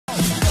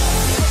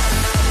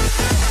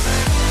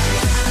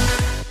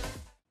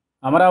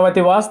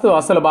అమరావతి వాస్తు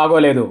అస్సలు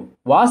బాగోలేదు.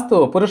 వాస్తు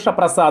పురుష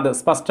ప్రసాద్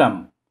స్పష్టం.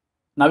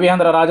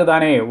 నవ్యాంధ్ర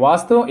రాజధాని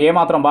వాస్తు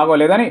ఏమాత్రం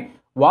బాగోలేదని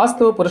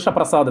వాస్తు పురుష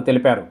ప్రసాద్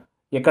తెలిపారు.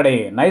 ఇక్కడి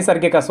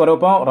నైసర్గిక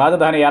స్వరూపం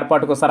రాజధాని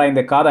ఏర్పాటుకు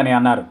సరైంది కాదని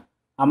అన్నారు.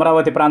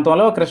 అమరావతి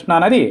ప్రాంతంలో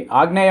కృష్ణానది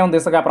ఆగ్నేయం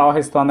దిశగా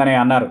ప్రవహిస్తోందని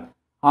అన్నారు.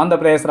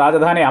 ఆంధ్రప్రదేశ్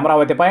రాజధాని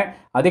అమరావతిపై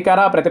అధికార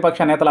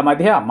ప్రతిపక్ష నేతల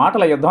మధ్య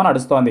మాటల యుద్ధం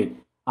నడుస్తోంది.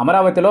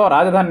 అమరావతిలో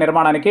రాజధాని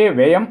నిర్మాణానికి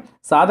వ్యయం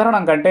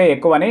సాధారణం కంటే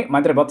ఎక్కువని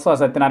మంత్రి బొత్స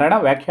సత్యనారాయణ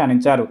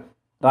వ్యాఖ్యానించారు.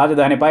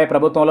 రాజధానిపై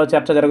ప్రభుత్వంలో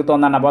చర్చ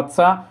జరుగుతోందన్న బొత్స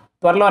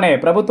త్వరలోనే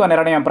ప్రభుత్వ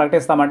నిర్ణయం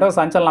ప్రకటిస్తామంటూ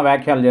సంచలన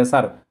వ్యాఖ్యలు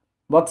చేశారు.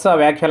 బొత్స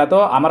వ్యాఖ్యలతో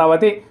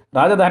అమరావతి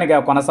రాజధానిగా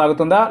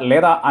కొనసాగుతుందా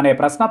లేదా అనే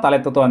ప్రశ్న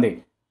తలెత్తుతోంది.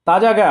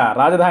 తాజాగా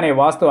రాజధాని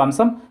వాస్తు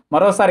అంశం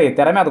మరోసారి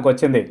తెర మీదకు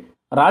వచ్చింది.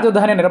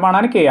 రాజధాని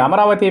నిర్మాణానికి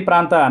అమరావతి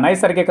ప్రాంత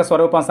నైసర్గిక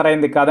స్వరూపం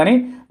సరైంది కాదని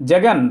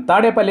జగన్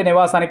తాడేపల్లి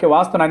నివాసానికి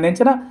వాస్తును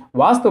అందించిన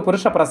వాస్తు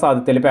పురుష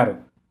ప్రసాద్ తెలిపారు.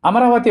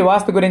 అమరావతి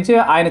వాస్తు గురించి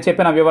ఆయన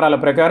చెప్పిన వివరాల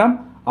ప్రకారం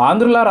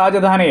ఆంధ్రుల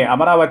రాజధాని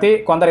అమరావతి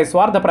కొందరి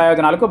స్వార్థ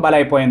ప్రయోజనాలకు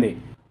బలైపోయింది.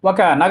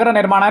 ఒక నగర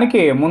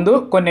నిర్మాణానికి ముందు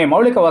కొన్ని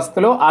మౌలిక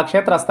వసతులు ఆ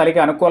క్షేత్ర స్థలికి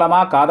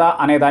అనుకూలమా కాదా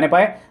అనే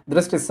దానిపై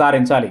దృష్టి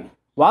సారించాలి.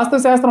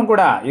 వాస్తుశాస్త్రం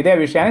కూడా ఇదే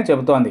విషయాన్ని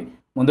చెబుతోంది.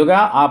 ముందుగా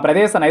ఆ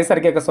ప్రదేశ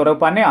నైసర్గిక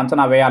స్వరూపాన్ని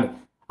అంచనా వేయాలి.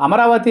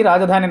 అమరావతి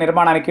రాజధాని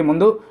నిర్మాణానికి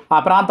ముందు ఆ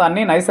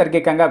ప్రాంతాన్ని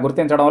నైసర్గికంగా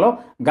గుర్తించడంలో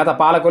గత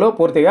పాలకులు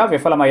పూర్తిగా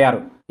విఫలమయ్యారు.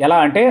 ఎలా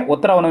అంటే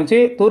ఉత్తరం నుంచి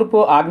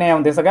తూర్పు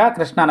ఆగ్నేయం దిశగా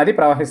కృష్ణానది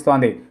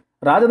ప్రవహిస్తోంది.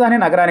 రాజధాని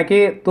నగరానికి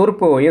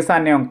తూర్పు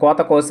ఈశాన్యం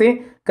కోత కోసి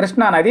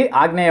కృష్ణానది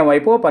ఆగ్నేయం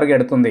వైపు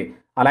పరుగెడుతుంది.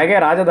 అలాగే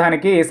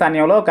రాజధానికి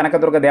ఈశాన్యంలో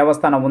కనకదుర్గ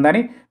దేవస్థానం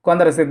ఉందని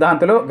కొందరు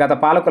సిద్ధాంతులు గత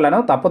పాలకులను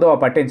తప్పుదోవ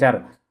పట్టించారు.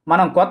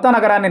 మనం కొత్త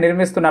నగరాన్ని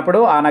నిర్మిస్తున్నప్పుడు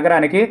ఆ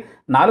నగరానికి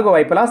 4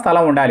 వైపులా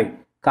స్థలం ఉండాలి.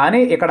 కానీ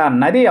ఇక్కడ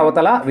నది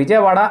అవతల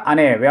విజయవాడ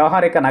అనే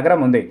వ్యవహారిక నగరం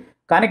ఉంది.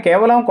 కానీ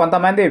కేవలం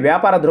కొంతమంది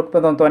వ్యాపార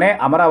దృక్పథంతోనే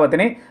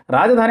అమరావతిని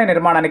రాజధాని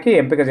నిర్మాణానికి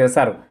ఎంపిక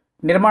చేశారు.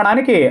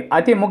 నిర్మాణానికి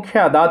అతి ముఖ్య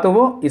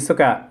ధాతువు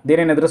ఇసుక.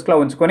 దీనిని దృష్టిలో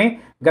ఉంచుకుని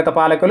గత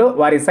పాలకులు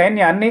వారి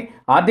సైన్యాన్ని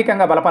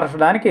ఆర్థికంగా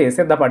బలపరచడానికి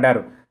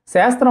సిద్ధపడ్డారు.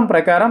 శాస్త్రం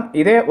ప్రకారం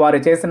ఇదే వారు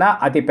చేసిన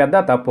అతి పెద్ద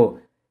తప్పు.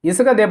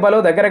 ఇసుక దెబ్బలు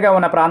దగ్గరగా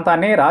ఉన్న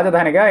ప్రాంతాన్ని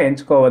రాజధానిగా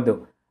ఎంచుకోవద్దు.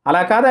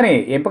 అలా కాదని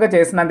ఎంపిక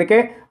చేసినందుకే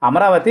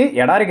అమరావతి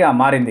ఎడారిగా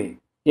మారింది.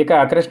 ఇక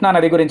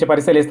కృష్ణానది గురించి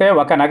పరిశీలిస్తే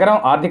ఒక నగరం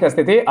ఆర్థిక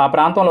స్థితి ఆ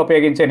ప్రాంతంలో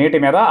ఉపయోగించే నీటి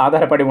మీద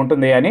ఆధారపడి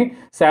ఉంటుంది అని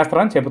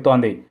శాస్త్రం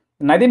చెబుతోంది.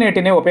 నది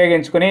నీటిని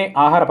ఉపయోగించుకుని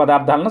ఆహార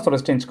పదార్థాలను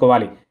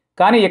సృష్టించుకోవాలి.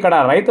 కానీ ఇక్కడ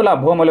రైతుల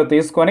భూములు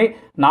తీసుకొని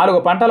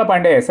 4 పంటలు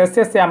పండే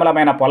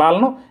సస్యశ్యామలమైన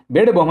పొలాలను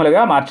బీడు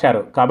భూములుగా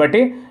మార్చారు.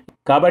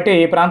 కాబట్టి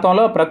ఈ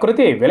ప్రాంతంలో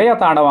ప్రకృతి విలయ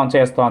తాండవం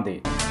చేస్తోంది.